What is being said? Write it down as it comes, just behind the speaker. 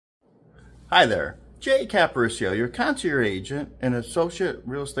Hi there, Jay Caparicio, your concierge agent and associate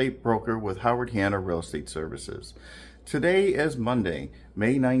real estate broker with Howard Hanna Real Estate Services. Today is Monday,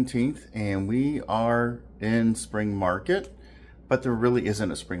 May 19th, and we are in spring market, but there really isn't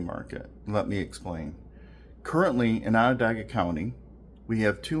a spring market. Let me explain. Currently in Onondaga County, we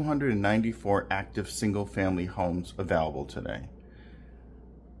have 294 active single-family homes available today.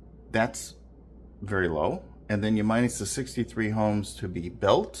 That's very low. And then you minus the 63 homes to be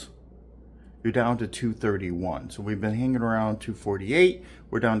built, you're down to 231. So we've been hanging around 248,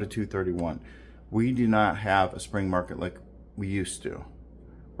 we're down to 231. We do not have a spring market like we used to.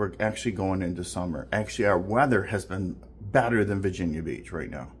 We're actually going into summer. Actually, our weather has been better than Virginia Beach right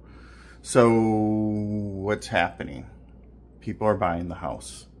now. So what's happening? People are buying the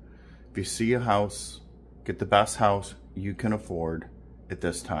house. If you see a house, get the best house you can afford at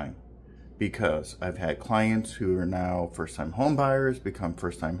this time. Because I've had clients who are now first-time home buyers, become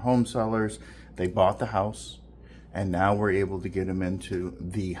first-time home sellers. They bought the house, and now we're able to get them into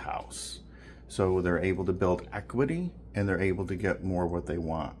the house. So they're able to build equity, and they're able to get more what they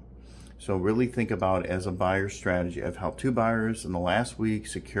want. So really think about it as a buyer strategy. I've helped 2 buyers in the last week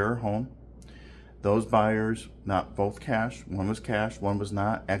secure a home. Those buyers, not both cash, one was cash, one was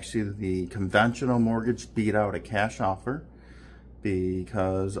not. Actually, the conventional mortgage beat out a cash offer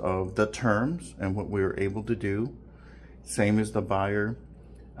because of the terms and what we were able to do. Same as the buyer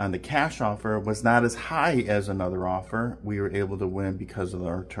on the cash offer was not as high as another offer. We were able to win because of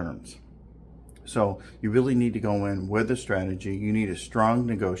our terms. So you really need to go in with a strategy. You need a strong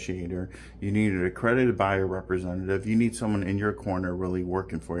negotiator. You need an accredited buyer representative. You need someone in your corner really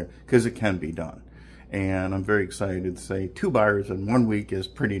working for you, because it can be done. And I'm very excited to say 2 buyers in 1 week is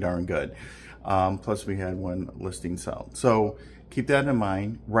pretty darn good. Plus we had 1 listing sell. So keep that in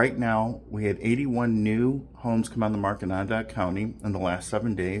mind. Right now, we had 81 new homes come on the market in Onondaga County in the last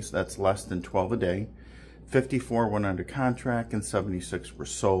 7 days. That's less than 12 a day. 54 went under contract and 76 were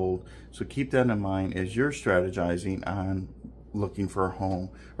sold. So keep that in mind as you're strategizing on looking for a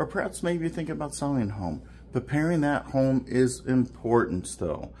home, or perhaps maybe you're thinking about selling a home. Preparing that home is important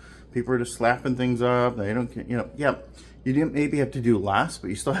still. People are just slapping things up. They don't, you didn't maybe have to do less, but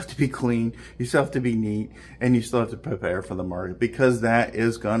you still have to be clean. You still have to be neat, and you still have to prepare for the market, because that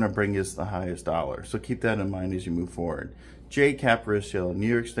is gonna bring us the highest dollar. So keep that in mind as you move forward. Jay Caparicio, New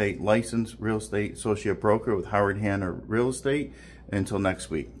York State licensed real estate associate broker with Howard Hanna Real Estate. Until next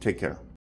week, take care.